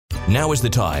Now is the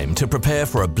time to prepare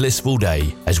for a blissful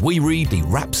day as we read the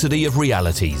Rhapsody of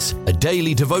Realities, a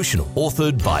daily devotional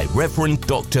authored by Reverend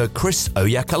Dr. Chris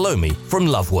Oyakalomi from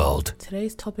Love World.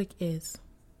 Today's topic is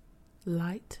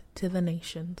Light to the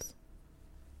Nations.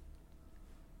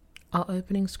 Our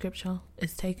opening scripture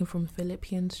is taken from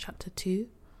Philippians chapter 2,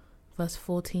 verse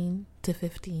 14 to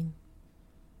 15.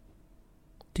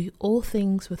 Do all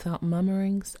things without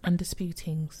murmurings and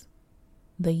disputings,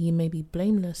 that ye may be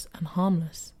blameless and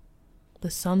harmless, the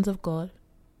sons of God,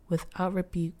 without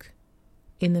rebuke,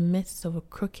 in the midst of a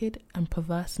crooked and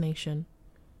perverse nation,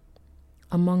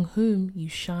 among whom you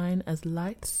shine as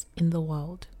lights in the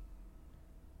world.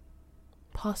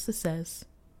 Pastor says,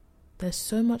 there's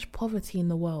so much poverty in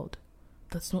the world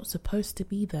that's not supposed to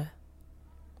be there.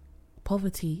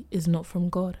 Poverty is not from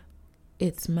God,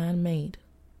 it's man-made.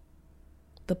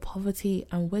 The poverty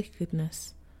and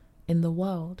wickedness in the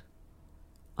world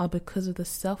are because of the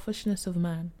selfishness of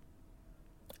man.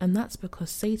 And that's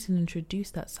because Satan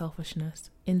introduced that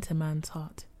selfishness into man's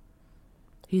heart.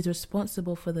 He's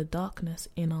responsible for the darkness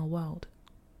in our world.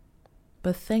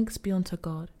 But thanks be unto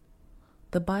God,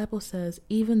 the Bible says,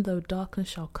 even though darkness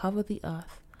shall cover the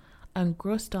earth, and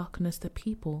gross darkness the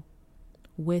people,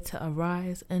 we're to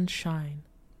arise and shine.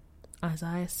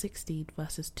 Isaiah 60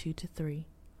 verses 2 to 3.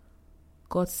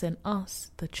 God sent us,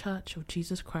 the Church of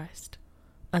Jesus Christ,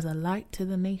 as a light to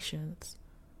the nations,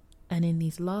 and in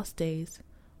these last days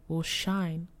will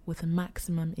shine with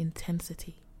maximum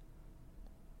intensity.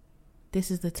 This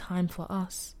is the time for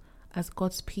us, as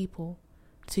God's people,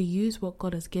 to use what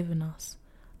God has given us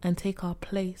and take our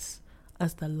place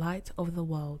as the light of the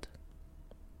world.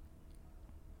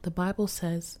 The Bible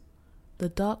says, the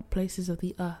dark places of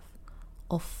the earth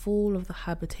are full of the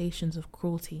habitations of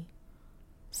cruelty.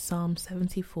 Psalm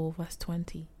 74 verse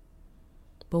 20.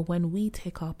 But when we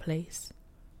take our place,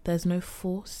 there's no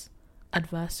force,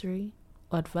 adversary,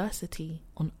 or adversity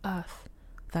on earth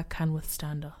that can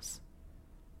withstand us.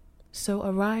 So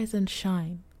arise and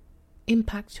shine.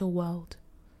 Impact your world.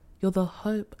 You're the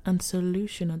hope and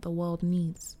solution that the world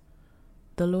needs.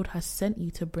 The Lord has sent you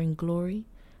to bring glory,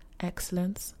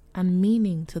 excellence, and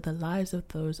meaning to the lives of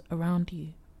those around you.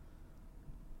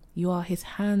 You are His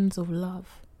hands of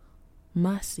love,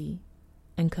 mercy,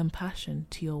 and compassion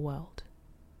to your world.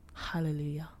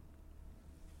 Hallelujah.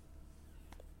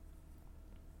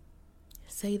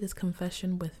 Say this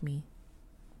confession with me.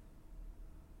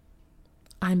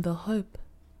 I'm the hope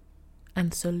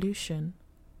and solution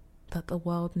that the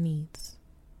world needs.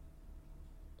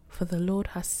 For the Lord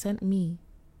has sent me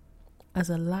as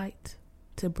a light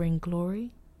to bring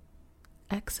glory,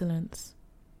 excellence,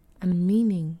 and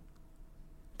meaning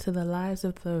to the lives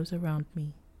of those around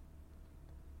me.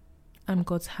 I'm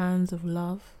God's hands of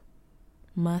love,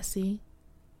 mercy,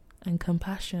 and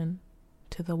compassion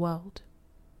to the world.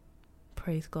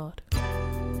 Praise God.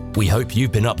 We hope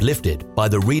you've been uplifted by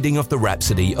the reading of the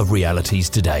Rhapsody of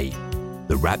Realities today.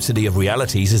 The Rhapsody of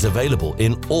Realities is available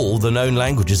in all the known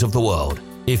languages of the world.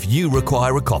 If you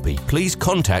require a copy, please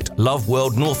contact Love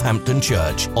World Northampton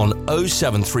Church on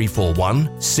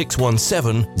 07341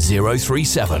 617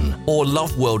 037 or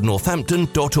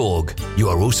loveworldnorthampton.org. You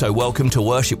are also welcome to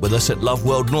worship with us at Love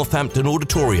World Northampton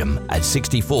Auditorium at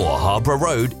 64 Harbour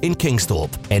Road in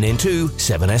Kingsthorpe, NN2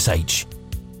 7SH.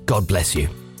 God bless you.